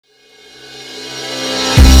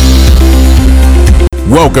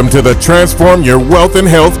Welcome to the Transform Your Wealth and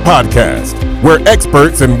Health podcast, where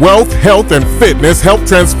experts in wealth, health, and fitness help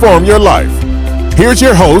transform your life. Here's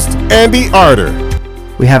your host, Andy Arter.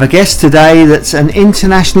 We have a guest today that's an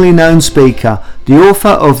internationally known speaker, the author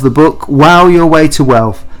of the book Wow Your Way to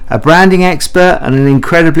Wealth, a branding expert and an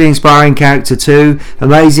incredibly inspiring character too.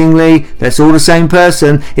 Amazingly, that's all the same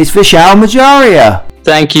person. It's Vishal Majaria.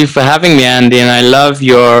 Thank you for having me, Andy, and I love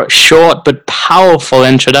your short but powerful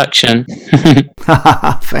introduction.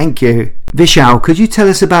 Thank you. Vishal, could you tell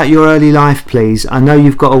us about your early life, please? I know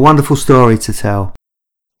you've got a wonderful story to tell.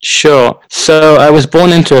 Sure. So I was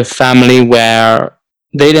born into a family where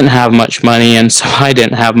they didn't have much money, and so I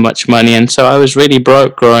didn't have much money, and so I was really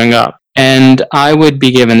broke growing up. And I would be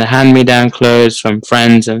given the hand-me-down clothes from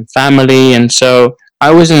friends and family, and so I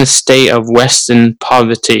was in a state of Western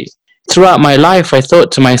poverty. Throughout my life, I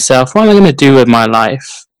thought to myself, what am I going to do with my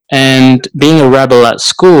life? And being a rebel at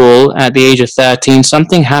school at the age of 13,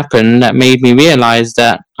 something happened that made me realize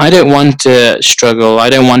that I don't want to struggle. I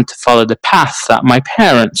don't want to follow the path that my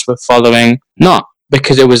parents were following, not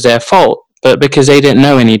because it was their fault, but because they didn't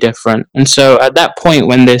know any different. And so at that point,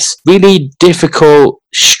 when this really difficult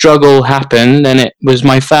struggle happened, and it was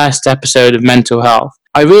my first episode of mental health,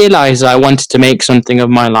 I realized I wanted to make something of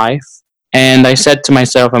my life. And I said to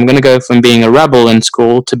myself, I'm going to go from being a rebel in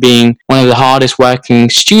school to being one of the hardest working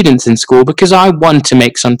students in school because I want to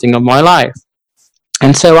make something of my life.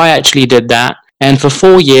 And so I actually did that. And for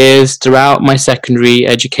 4 years, throughout my secondary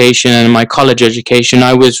education and my college education,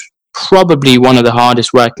 I was probably one of the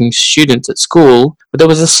hardest working students at school. But there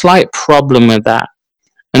was a slight problem with that.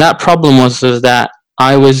 And that problem was that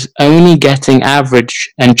I was only getting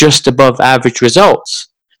average and just above average results.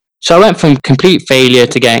 So I went from complete failure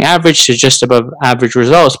to getting average to just above average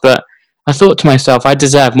results, but I thought to myself, I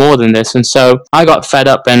deserve more than this, and so I got fed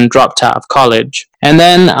up and dropped out of college. And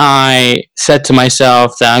then I said to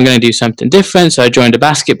myself that I'm going to do something different, so I joined a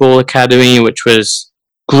basketball academy, which was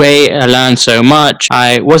great. I learned so much.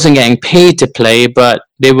 I wasn't getting paid to play, but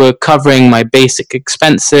they were covering my basic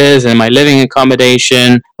expenses and my living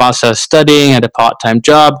accommodation whilst I was studying, had a part-time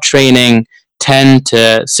job, training 10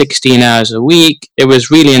 to 16 hours a week. It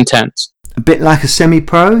was really intense. A bit like a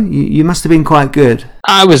semi-pro? You must have been quite good.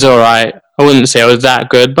 I was alright. I wouldn't say I was that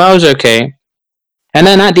good, but I was okay. And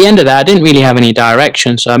then at the end of that, I didn't really have any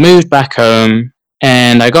direction, so I moved back home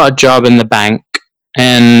and I got a job in the bank.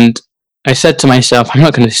 And I said to myself, I'm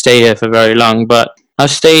not going to stay here for very long, but I'll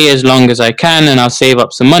stay as long as I can and I'll save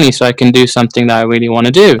up some money so I can do something that I really want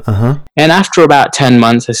to do. And after about 10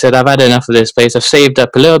 months, I said, I've had enough of this place. I've saved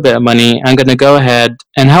up a little bit of money. I'm going to go ahead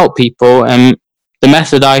and help people. And the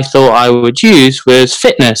method I thought I would use was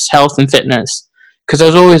fitness, health and fitness, because I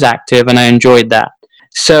was always active and I enjoyed that.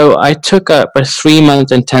 So I took up a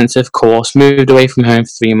 3-month intensive course, moved away from home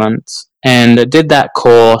for 3 months, and did that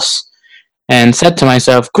course and said to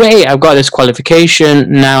myself, great, I've got this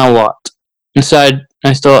qualification. Now what? And so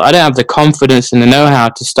I thought, I don't have the confidence and the know-how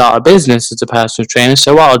to start a business as a personal trainer,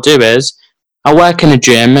 so what I'll do is I'll work in a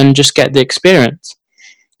gym and just get the experience.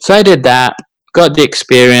 So I did that, got the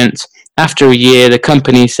experience. After a year, the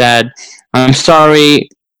company said, I'm sorry,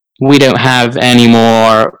 we don't have any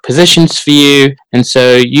more positions for you, and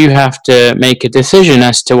so you have to make a decision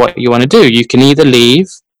as to what you want to do. You can either leave,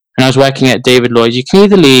 and I was working at David Lloyd, you can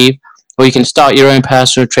either leave or you can start your own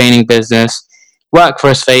personal training business, work for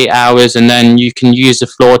us for 8 hours, and then you can use the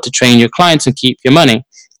floor to train your clients and keep your money.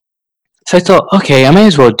 So I thought, okay, I may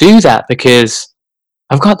as well do that because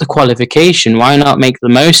I've got the qualification. Why not make the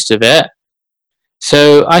most of it?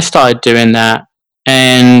 So I started doing that,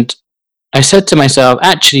 and I said to myself,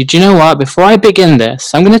 actually, do you know what? Before I begin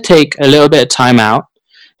this, I'm going to take a little bit of time out.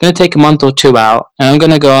 I'm going to take a month or two out, and I'm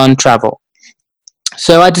going to go on travel.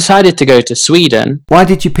 So I decided to go to Sweden. Why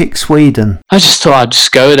did you pick Sweden? I just thought I'd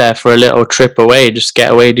just go there for a little trip away, just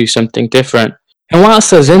get away, do something different. And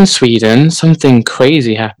whilst I was in Sweden, something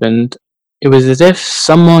crazy happened. It was as if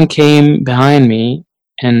someone came behind me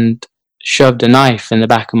and shoved a knife in the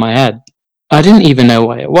back of my head. I didn't even know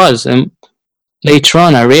what it was. And later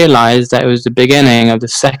on, I realized that it was the beginning of the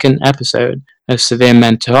second episode of severe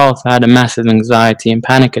mental health. I had a massive anxiety and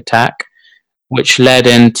panic attack, which led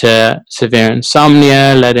into severe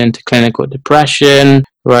insomnia, led into clinical depression,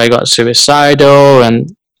 where I got suicidal, and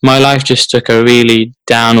my life just took a really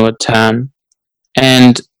downward turn.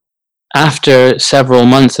 And after several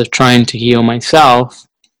months of trying to heal myself,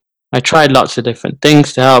 I tried lots of different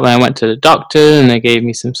things to help. I went to the doctor and they gave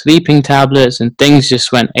me some sleeping tablets, and things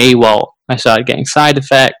just went AWOL. I started getting side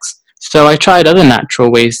effects. So I tried other natural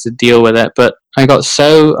ways to deal with it, but I got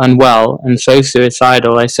so unwell and so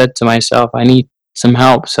suicidal, I said to myself, I need some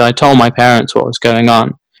help. So I told my parents what was going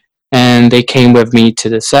on. and they came with me to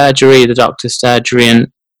the doctor's surgery,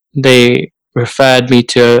 and they referred me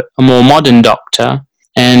to a more modern doctor,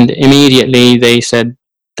 and immediately they said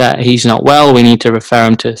that he's not well, we need to refer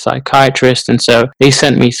him to a psychiatrist. And so they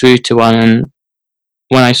sent me through to one, and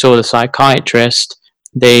when I saw the psychiatrist,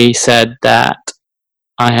 they said that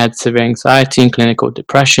I had severe anxiety and clinical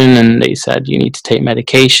depression, and they said you need to take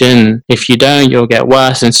medication. If you don't, you'll get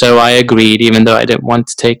worse. And so I agreed, even though I didn't want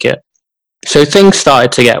to take it. So things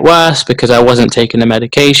started to get worse because I wasn't taking the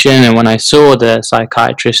medication. And when I saw the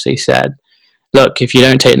psychiatrist, they said, look, if you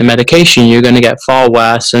don't take the medication, you're going to get far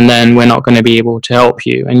worse, and then we're not going to be able to help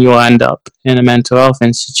you, and you'll end up in a mental health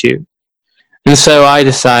institute. And so I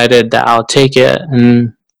decided that I'll take it.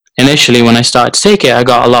 And initially, when I started to take it, I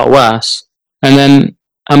got a lot worse. And then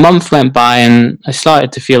a month went by, and I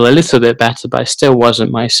started to feel a little bit better, but I still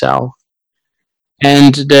wasn't myself.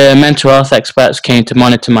 And the mental health experts came to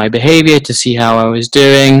monitor my behavior to see how I was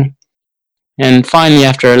doing. And finally,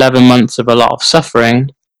 after 11 months of a lot of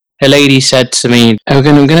suffering, a lady said to me, I'm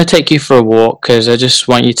going to take you for a walk because I just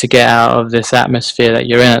want you to get out of this atmosphere that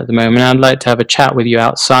you're in at the moment. I'd like to have a chat with you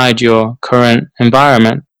outside your current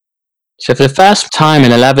environment. So for the first time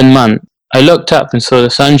in 11 months, I looked up and saw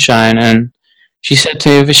the sunshine, and she said to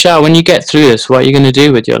me, Vishal, when you get through this, what are you going to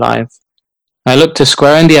do with your life? I looked her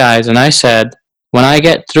square in the eyes and I said, when I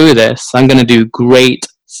get through this, I'm going to do great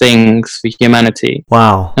things for humanity.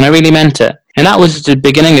 Wow. And I really meant it. And that was the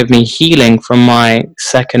beginning of me healing from my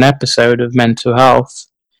second episode of mental health.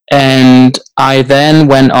 And I then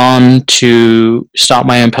went on to start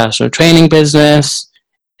my own personal training business.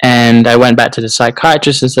 And I went back to the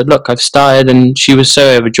psychiatrist and said, look, I've started. And she was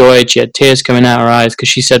so overjoyed. She had tears coming out her eyes because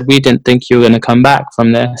she said, we didn't think you were going to come back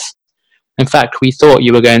from this. In fact, we thought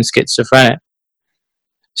you were going schizophrenic.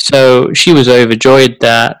 So she was overjoyed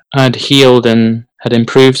that I'd healed and had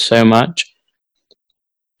improved so much.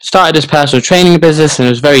 Started this personal training business, and it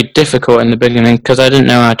was very difficult in the beginning because I didn't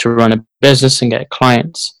know how to run a business and get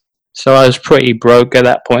clients. So I was pretty broke at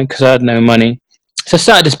that point because I had no money. So I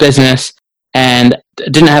started this business and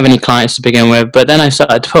didn't have any clients to begin with, but then I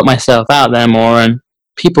started to put myself out there more, and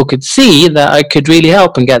people could see that I could really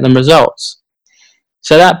help and get them results.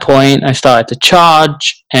 So at that point, I started to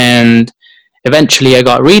charge, and eventually I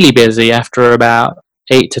got really busy after about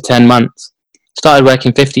 8 to 10 months. Started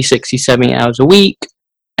working 50, 60, 70 hours a week,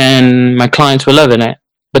 and my clients were loving it.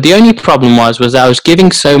 But the only problem was I was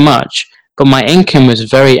giving so much, but my income was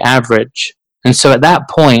very average. And so at that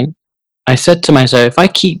point, I said to myself, if I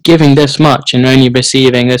keep giving this much and only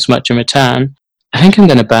receiving this much in return, I think I'm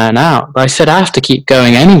going to burn out. But I said I have to keep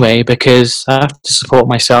going anyway because I have to support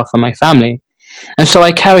myself and my family. And so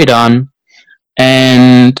I carried on,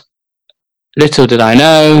 and little did I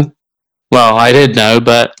know, well, I did know,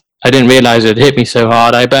 but I didn't realize it would hit me so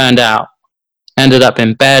hard. I burned out. Ended up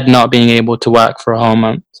in bed, not being able to work for a whole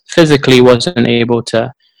month. Physically wasn't able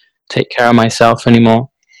to take care of myself anymore.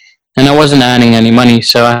 And I wasn't earning any money,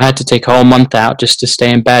 so I had to take a whole month out just to stay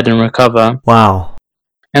in bed and recover. Wow.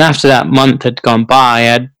 And after that month had gone by,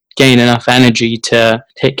 I'd gained enough energy to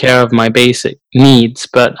take care of my basic needs,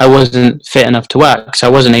 but I wasn't fit enough to work, so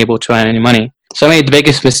I wasn't able to earn any money. So I made the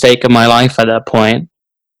biggest mistake of my life at that point,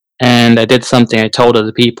 and I did something I told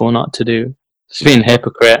other people not to do. Just being a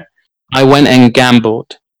hypocrite. I went and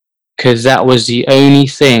gambled, because that was the only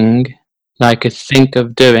thing that I could think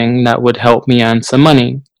of doing that would help me earn some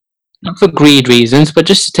money. Not for greed reasons, but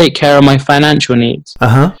just to take care of my financial needs.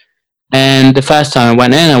 Uh-huh. And the first time I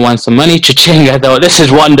went in, I won some money. Cha-ching, I thought, this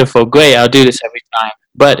is wonderful, great, I'll do this every time.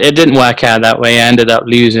 But it didn't work out that way. I ended up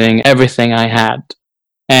losing everything I had.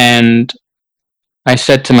 And I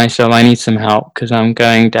said to myself, I need some help because I'm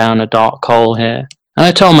going down a dark hole here. And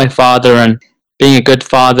I told my father, and being a good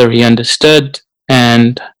father, he understood.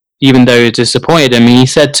 And even though he was disappointed in me, he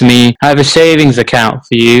said to me, I have a savings account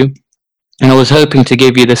for you. And I was hoping to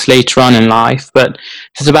give you this later on in life, but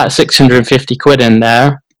there's about 650 quid in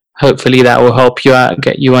there. Hopefully that will help you out,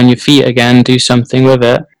 get you on your feet again, do something with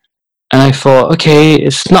it. And I thought, okay,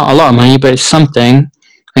 it's not a lot of money, but it's something.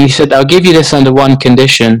 And he said, I'll give you this under one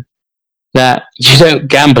condition, that you don't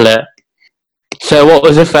gamble it. So what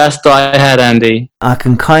was the first thought I had, Andy? I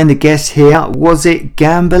can kind of guess here. Was it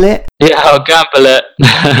gamble it? Yeah, I'll gamble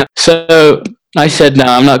it. So I said, no,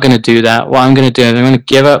 I'm not going to do that. What I'm going to do is I'm going to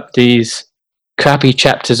give up these crappy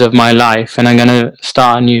chapters of my life and I'm going to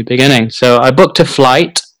start a new beginning. So I booked a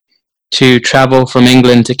flight to travel from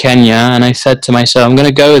England to Kenya, and I said to myself, I'm going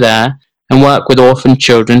to go there and work with orphan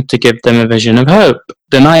children to give them a vision of hope.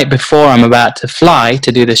 The night before I'm about to fly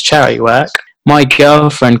to do this charity work, my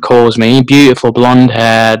girlfriend calls me, beautiful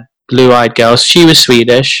blonde-haired, blue-eyed girl. She was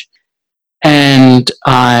Swedish, and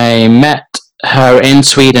I met her in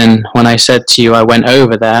Sweden when I said to you I went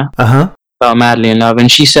over there. Felt madly in love.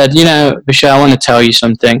 And she said, you know, Vishal, I want to tell you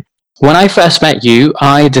something. When I first met you,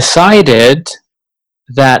 I decided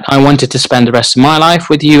that I wanted to spend the rest of my life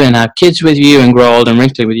with you and have kids with you and grow old and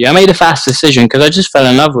wrinkly with you. I made a fast decision because I just fell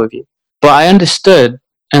in love with you. But I understood,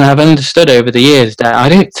 and I've understood over the years, that I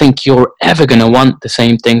don't think you're ever going to want the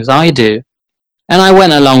same things I do. And I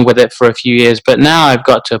went along with it for a few years, but now I've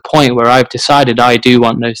got to a point where I've decided I do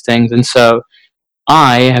want those things. And so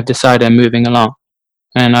I have decided I'm moving along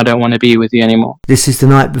and I don't want to be with you anymore. This is the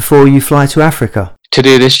night before you fly to Africa? To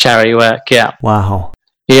do this charity work, yeah. Wow.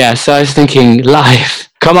 Yeah, so I was thinking, life,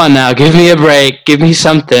 come on now, give me a break, give me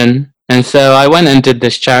something. And so I went and did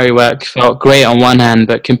this charity work, felt great on one hand,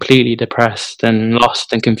 but completely depressed and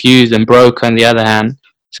lost and confused and broke on the other hand.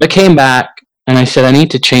 So I came back and I said, I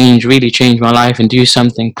need to really change my life and do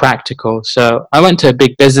something practical. So I went to a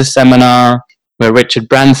big business seminar where Richard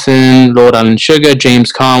Branson, Lord Alan Sugar,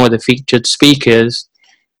 James Caan were the featured speakers.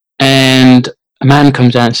 And a man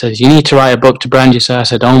comes out and says, you need to write a book to brand yourself. I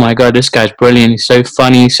said, oh my God, this guy's brilliant. He's so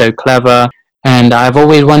funny, so clever. And I've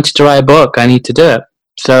always wanted to write a book. I need to do it.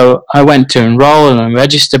 So I went to enroll and I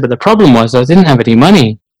registered. But the problem was I didn't have any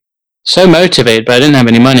money. So motivated, but I didn't have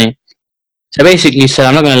any money. So basically said,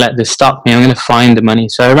 I'm not going to let this stop me. I'm going to find the money.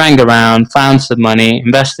 So I rang around, found some money,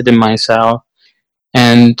 invested in myself.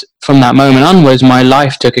 And from that moment onwards, my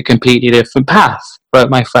life took a completely different path. Wrote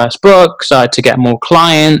my first book, started to get more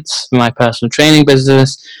clients in my personal training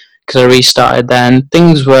business because I restarted then.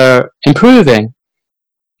 Things were improving.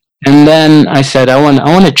 And then I said, I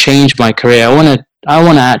want to change my career. I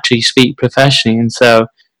want to actually speak professionally. And so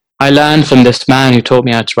I learned from this man who taught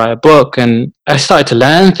me how to write a book, and I started to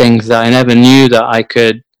learn things that I never knew that I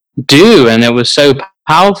could do, and it was so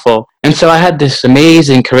powerful. And so I had this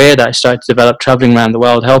amazing career that I started to develop, traveling around the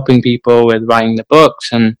world, helping people with writing the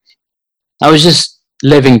books, and I was just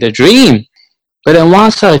living the dream. But then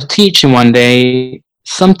whilst I was teaching one day,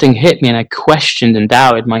 something hit me and I questioned and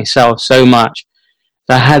doubted myself so much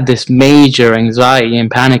that I had this major anxiety and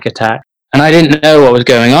panic attack. And I didn't know what was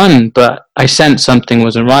going on, but I sensed something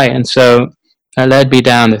wasn't right. And so it led me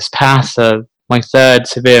down this path of my third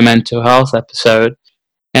severe mental health episode.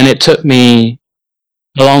 And it took me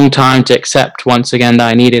a long time to accept once again that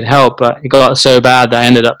I needed help, but it got so bad that I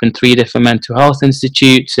ended up in 3 different mental health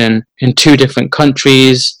institutes and in 2 different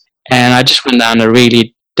countries, and I just went down a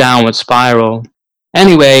really downward spiral.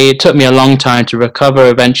 Anyway, it took me a long time to recover,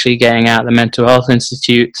 eventually getting out of the mental health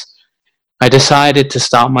institutes. I decided to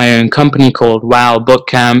start my own company called Wow Book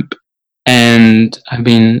Camp, and I've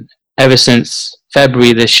been, ever since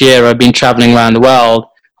February this year, I've been traveling around the world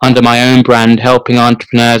under my own brand, helping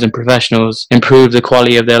entrepreneurs and professionals improve the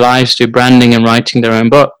quality of their lives through branding and writing their own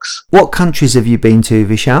books. What countries have you been to,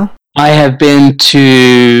 Vishal? I have been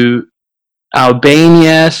to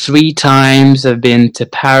Albania 3 times. I've been to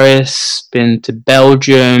Paris, been to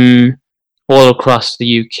Belgium, all across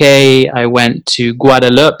the UK. I went to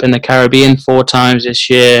Guadeloupe in the Caribbean 4 times this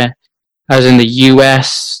year. I was in the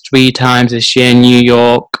US 3 times this year, New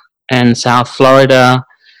York and South Florida.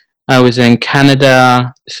 I was in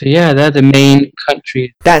Canada. So yeah, they're the main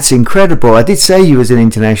countries. That's incredible. I did say you was an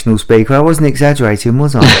international speaker. I wasn't exaggerating,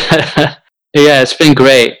 was I? Yeah, it's been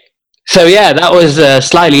great. So yeah, that was a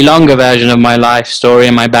slightly longer version of my life story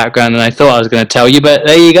and my background than I thought I was going to tell you, but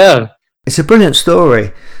there you go. It's a brilliant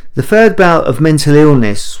story. The third bout of mental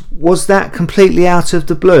illness, was that completely out of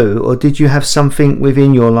the blue, or did you have something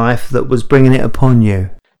within your life that was bringing it upon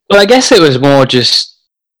you? Well, I guess it was more just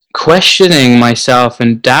questioning myself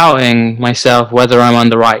and doubting myself whether I'm on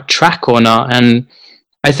the right track or not. And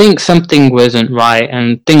I think something wasn't right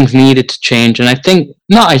and things needed to change. And I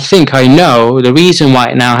know the reason why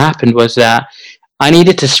it now happened was that I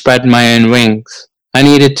needed to spread my own wings. I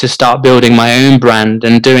needed to start building my own brand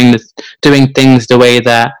and doing things the way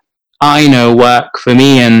that I know work for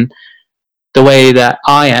me and the way that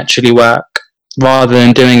I actually work, rather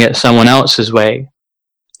than doing it someone else's way.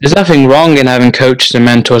 There's nothing wrong in having coaches and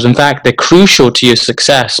mentors. In fact, they're crucial to your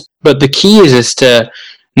success. But the key is to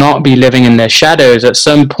not be living in their shadows. At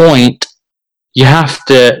some point, you have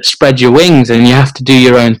to spread your wings and you have to do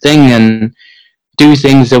your own thing and do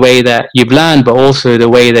things the way that you've learned, but also the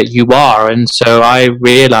way that you are. And so I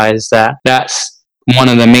realized that that's one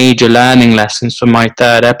of the major learning lessons from my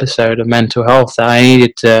third episode of mental health, that I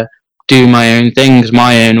needed to do my own things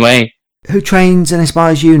my own way. Who trains and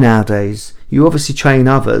inspires you nowadays? You obviously train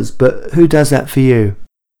others, but who does that for you?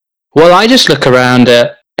 Well, I just look around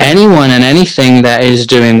at anyone and anything that is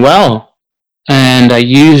doing well, and I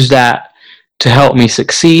use that to help me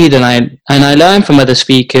succeed. And I learn from other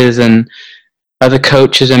speakers and other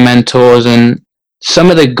coaches and mentors, and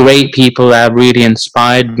some of the great people that have really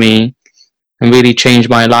inspired me and really changed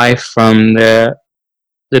my life from the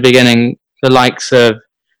beginning, the likes of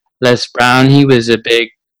Les Brown. He was a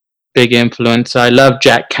big influence. I love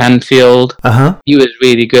Jack Canfield. He was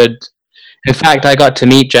really good. In fact, I got to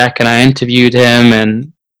meet Jack and I interviewed him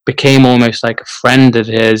and became almost like a friend of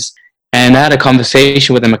his. And I had a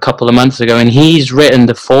conversation with him a couple of months ago, and he's written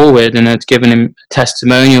the foreword and has given him a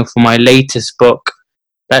testimonial for my latest book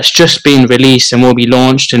that's just been released and will be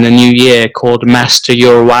launched in the new year, called Master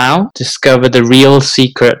Your Wow, Discover the Real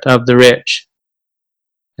Secret of the Rich.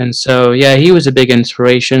 And so, yeah, he was a big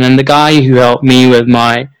inspiration. And the guy who helped me with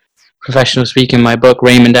my professional speaking, my book,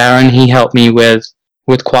 Raymond Aaron, he helped me with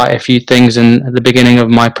quite a few things at the beginning of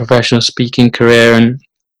my professional speaking career. And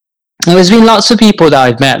there's been lots of people that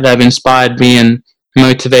I've met that have inspired me and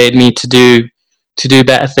motivated me to do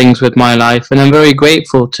better things with my life. And I'm very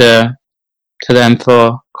grateful to them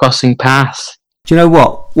for crossing paths. Do you know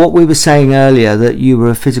what we were saying earlier, that you were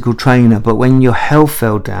a physical trainer, but when your health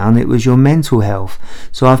fell down, it was your mental health.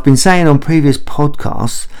 So I've been saying on previous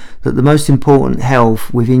podcasts that the most important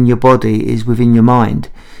health within your body is within your mind.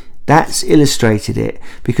 That's illustrated it,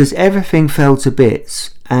 because everything fell to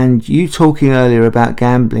bits. And you talking earlier about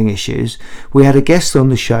gambling issues, we had a guest on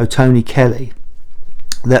the show, Tony Kelly,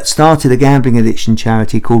 that started a gambling addiction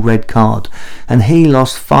charity called Red Card, and he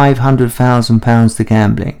lost £500,000 to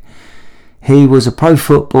gambling. He was a pro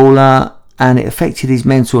footballer and it affected his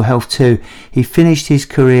mental health too. He finished his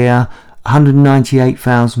career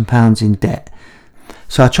 £198,000 in debt.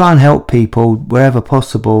 So I try and help people wherever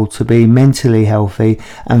possible to be mentally healthy,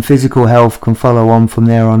 and physical health can follow on from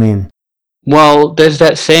there on in. Well, there's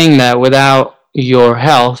that saying that without your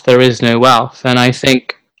health, there is no wealth. And I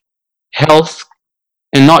think health,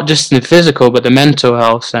 and not just in the physical, but the mental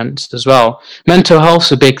health sense as well. Mental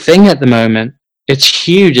health's a big thing at the moment. It's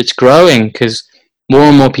huge. It's growing because more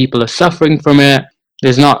and more people are suffering from it.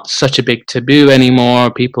 There's not such a big taboo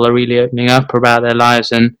anymore. People are really opening up about their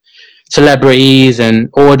lives, and celebrities and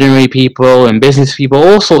ordinary people and business people,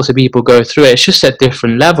 all sorts of people go through it. It's just at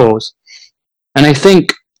different levels. And I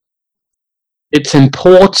think it's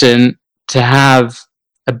important to have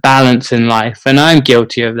a balance in life. And I'm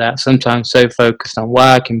guilty of that. Sometimes so focused on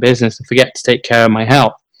work and business and forget to take care of my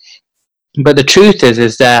health. But the truth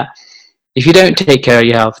is that if you don't take care of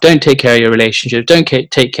your health, don't take care of your relationships, don't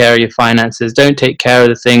take care of your finances, don't take care of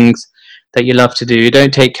the things that you love to do,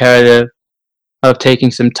 don't take care of taking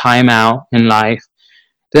some time out in life,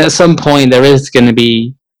 then at some point there is going to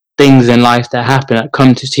be things in life that happen that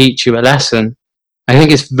come to teach you a lesson. I think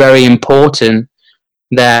it's very important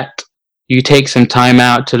that you take some time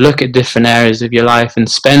out to look at different areas of your life and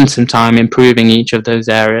spend some time improving each of those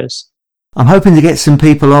areas. I'm hoping to get some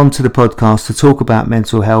people onto the podcast to talk about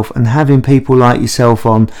mental health, and having people like yourself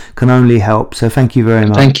on can only help. So thank you very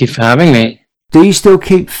much. Thank you for having me. Do you still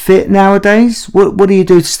keep fit nowadays? What do you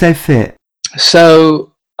do to stay fit?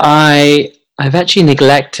 So I've actually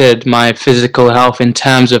neglected my physical health in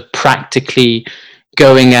terms of practically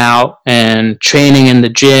going out and training in the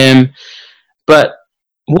gym. But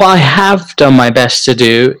what I have done my best to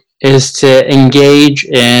do is to engage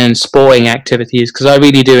in sporting activities, because I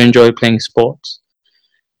really do enjoy playing sports.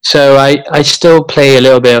 So I still play a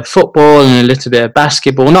little bit of football and a little bit of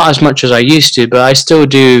basketball, not as much as I used to, but I still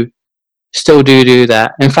do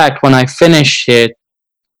that. In fact, when I finish here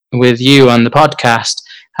with you on the podcast,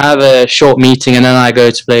 have a short meeting, and then I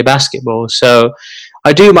go to play basketball. So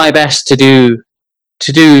I do my best to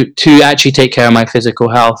actually take care of my physical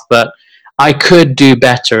health, but I could do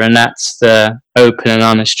better, and that's the open and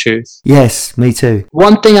honest truth. Yes, me too.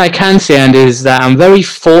 One thing I can say, Andy, is that I'm very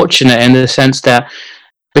fortunate in the sense that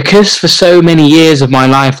because for so many years of my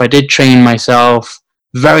life I did train myself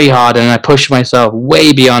very hard and I pushed myself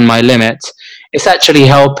way beyond my limits, it's actually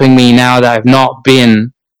helping me now that I've not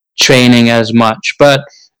been training as much. But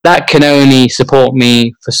that can only support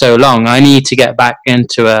me for so long. I need to get back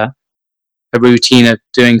into a routine of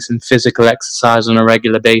doing some physical exercise on a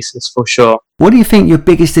regular basis, for sure. What do you think your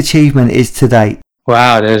biggest achievement is to date?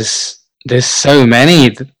 Wow, there's so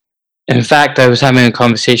many. In fact, I was having a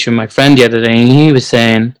conversation with my friend the other day, and he was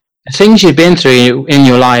saying the things you've been through in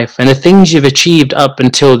your life and the things you've achieved up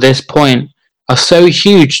until this point are so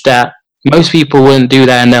huge that most people wouldn't do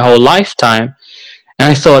that in their whole lifetime. And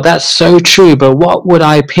I thought, that's so true, but what would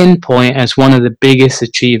I pinpoint as one of the biggest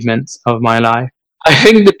achievements of my life? I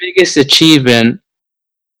think the biggest achievement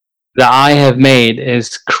that I have made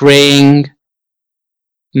is creating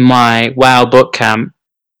my WOW Bootcamp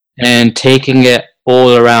and taking it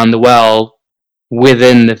all around the world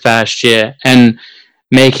within the first year and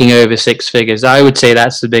making over 6 figures. I would say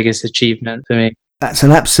that's the biggest achievement for me. That's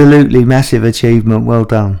an absolutely massive achievement. Well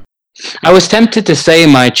done. I was tempted to say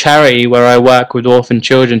my charity where I work with orphan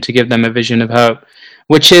children to give them a vision of hope,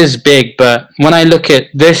 which is big, but when I look at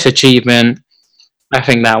this achievement, I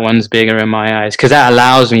think that one's bigger in my eyes because that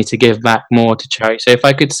allows me to give back more to charity. So if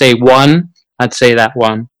I could say one, I'd say that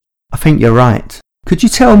one. I think you're right. Could you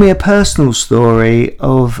tell me a personal story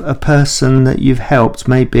of a person that you've helped,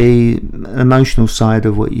 maybe an emotional side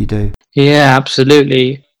of what you do? Yeah,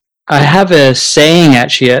 absolutely. I have a saying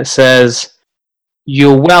actually that says,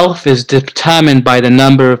 your wealth is determined by the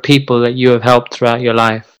number of people that you have helped throughout your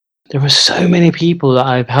life. There are so many people that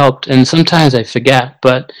I've helped, and sometimes I forget,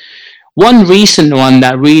 but one recent one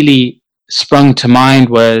that really sprung to mind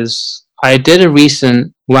was I did a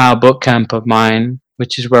recent WOW book camp of mine,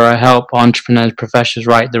 which is where I help entrepreneurs, professionals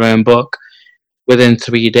write their own book within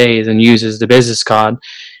 3 days and uses the business card.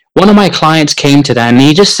 One of my clients came to that and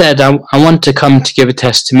he just said, I want to come to give a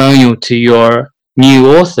testimonial to your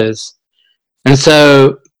new authors. And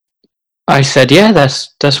so I said, yeah,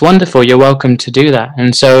 that's wonderful. You're welcome to do that.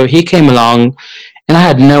 And so he came along and I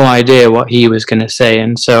had no idea what he was going to say.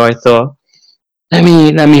 And so I thought, let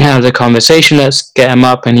me have the conversation. Let's get him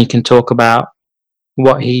up and he can talk about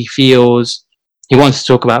what he feels he wants to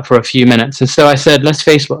talk about for a few minutes. And so I said, let's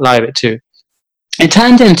Facebook Live it too. It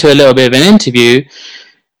turned into a little bit of an interview.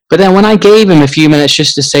 But then when I gave him a few minutes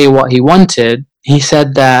just to say what he wanted, he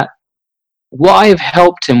said that what I've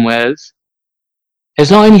helped him with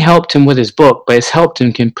has not only helped him with his book, but it's helped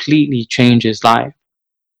him completely change his life.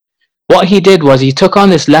 What he did was he took on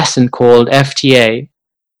this lesson called FTA,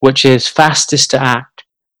 which is fastest to act.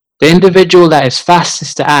 The individual that is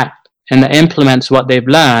fastest to act and that implements what they've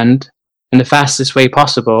learned in the fastest way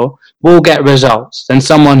possible will get results than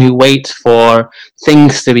someone who waits for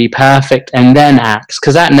things to be perfect and then acts,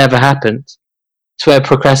 because that never happens. It's where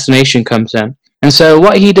procrastination comes in. And so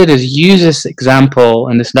what he did is use this example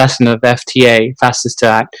and this lesson of FTA, fastest to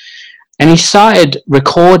act, and he started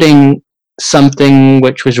recording something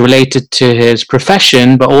which was related to his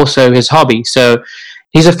profession, but also his hobby. So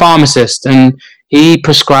he's a pharmacist and he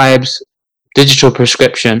prescribes digital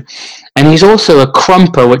prescription. And he's also a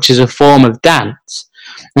krumper, which is a form of dance.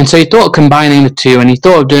 And so he thought of combining the two and he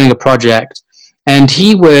thought of doing a project. And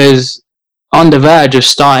he was on the verge of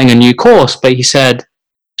starting a new course, but he said,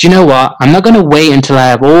 do you know what? I'm not going to wait until I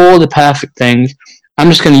have all the perfect things. I'm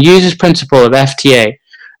just going to use this principle of FTA.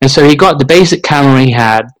 And so he got the basic camera he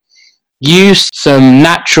had, used some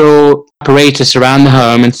natural apparatus around the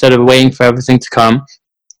home instead of waiting for everything to come.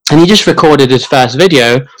 And he just recorded his first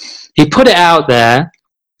video. He put it out there,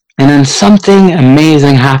 and then something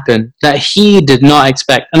amazing happened that he did not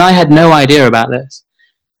expect. And I had no idea about this.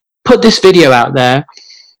 Put this video out there,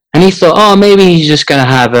 and he thought, oh, maybe he's just going to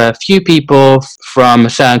have a few people from a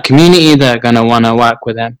certain community that are going to want to work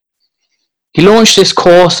with him. He launched this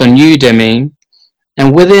course on Udemy,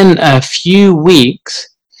 and within a few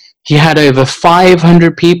weeks, he had over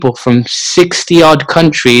 500 people from 60-odd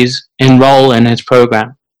countries enroll in his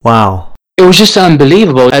program. Wow. It was just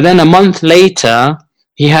unbelievable. And then a month later,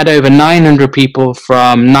 he had over 900 people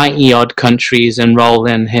from 90-odd countries enroll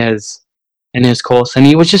in his course. And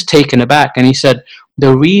he was just taken aback. And he said,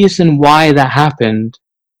 the reason why that happened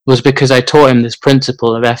was because I taught him this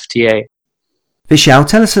principle of FTA. Vishal,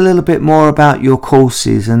 tell us a little bit more about your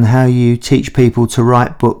courses and how you teach people to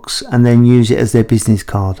write books and then use it as their business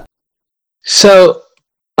card. So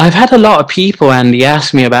I've had a lot of people, Andy,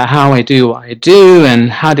 ask me about how I do what I do and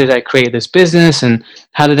how did I create this business and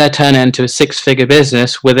how did I turn it into a 6-figure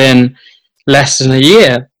business within less than a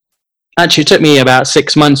year. Actually, it took me about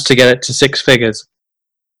 6 months to get it to 6 figures.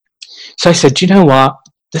 So I said, you know what?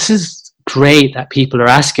 This is great that people are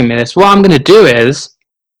asking me this. What I'm going to do is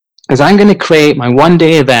I'm going to create my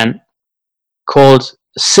one-day event called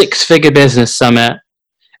 6-Figure Business Summit.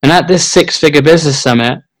 And at this 6-Figure Business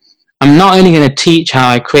Summit, I'm not only going to teach how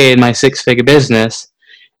I created my 6-figure business,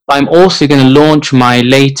 but I'm also going to launch my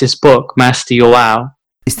latest book, Master Your Wow.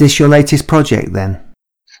 Is this your latest project then?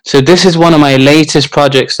 So this is one of my latest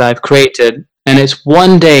projects that I've created, and it's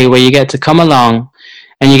one day where you get to come along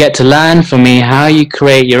and you get to learn from me how you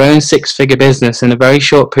create your own 6-figure business in a very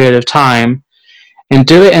short period of time and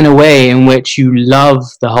do it in a way in which you love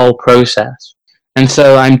the whole process. And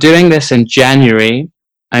so I'm doing this in January.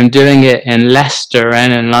 I'm doing it in Leicester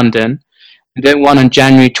and in London. I'm doing one on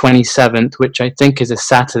January 27th, which I think is a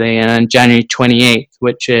Saturday, and on January 28th,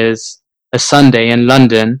 which is a Sunday in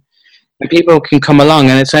London. And people can come along,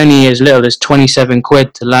 and it's only as little as 27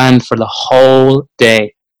 quid to learn for the whole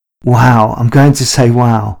day. Wow, I'm going to say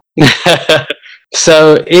wow.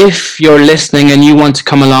 So if you're listening and you want to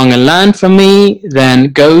come along and learn from me,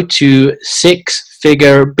 then go to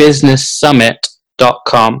 6figurebusinesssummit.com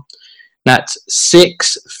sixfigurebusinesssummit.com. That's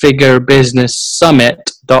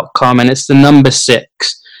sixfigurebusinesssummit.com, and it's the number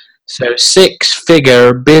 6. So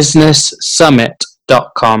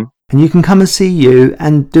sixfigurebusinesssummit.com. And you can come and see you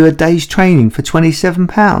and do a day's training for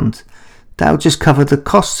 £27. That'll just cover the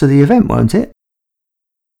costs of the event, won't it?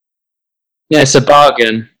 Yeah, it's a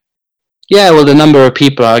bargain. Yeah, well, the number of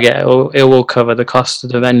people I get, it will cover the cost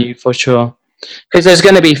of the venue for sure. Because there's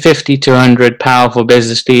going to be 50 to 100 powerful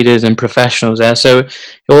business leaders and professionals there. So it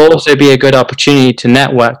will also be a good opportunity to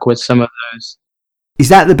network with some of those. Is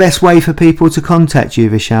that the best way for people to contact you,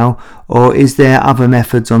 Vishal? Or is there other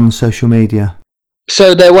methods on social media?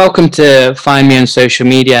 So they're welcome to find me on social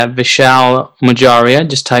media at Vishal Mujaria.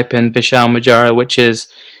 Just type in Vishal Mujaria, which is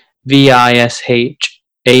Vishal.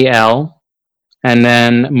 And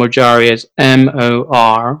then Mujaria is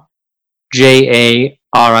Morjaria.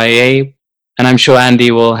 And I'm sure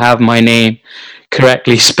Andy will have my name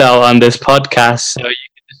correctly spelled on this podcast, so you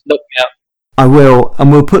can just look me up. I will,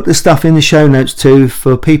 and we'll put the stuff in the show notes too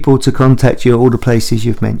for people to contact you at all the places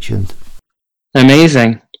you've mentioned.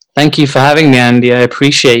 Amazing. Thank you for having me, Andy. I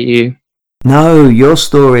appreciate you. No, your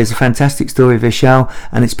story is a fantastic story, Vishal,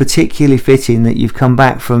 and it's particularly fitting that you've come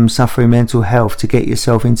back from suffering mental health to get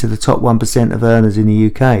yourself into the top 1% of earners in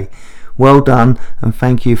the UK. Well done, and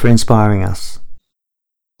thank you for inspiring us.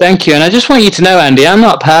 Thank you. And I just want you to know, Andy, I'm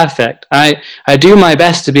not perfect. I do my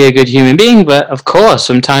best to be a good human being, but of course,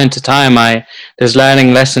 from time to time, there's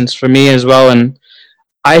learning lessons for me as well. And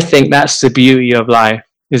I think that's the beauty of life,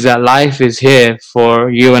 is that life is here for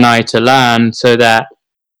you and I to learn so that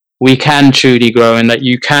we can truly grow and that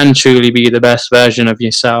you can truly be the best version of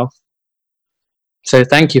yourself. So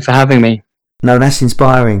thank you for having me. No, that's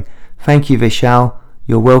inspiring. Thank you, Vishal.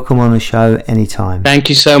 You're welcome on the show anytime. Thank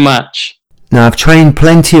you so much. Now, I've trained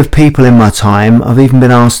plenty of people in my time. I've even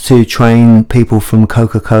been asked to train people from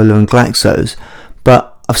Coca-Cola and Glaxo's.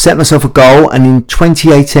 But I've set myself a goal, and in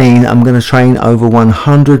 2018, I'm going to train over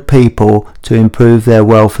 100 people to improve their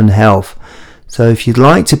wealth and health. So if you'd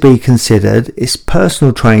like to be considered, it's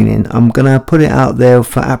personal training. I'm going to put it out there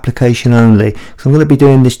for application only. So I'm going to be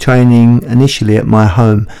doing this training initially at my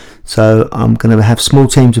home. So I'm going to have small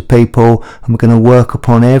teams of people. I'm going to work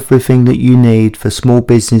upon everything that you need for small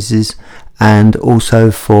businesses and also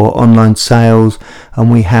for online sales, and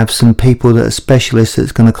we have some people that are specialists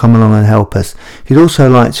that's going to come along and help us. If you'd also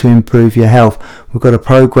like to improve your health, we've got a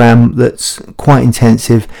program that's quite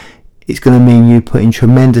intensive. It's going to mean you putting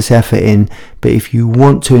tremendous effort in, but if you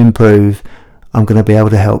want to improve, I'm going to be able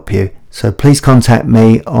to help you. So please contact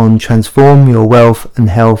me on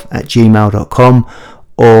transformyourwealthandhealth@gmail.com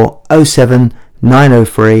or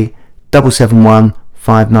 07903 771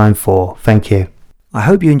 594. Thank you. I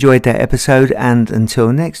hope you enjoyed that episode, and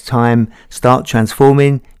until next time, start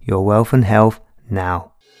transforming your wealth and health now.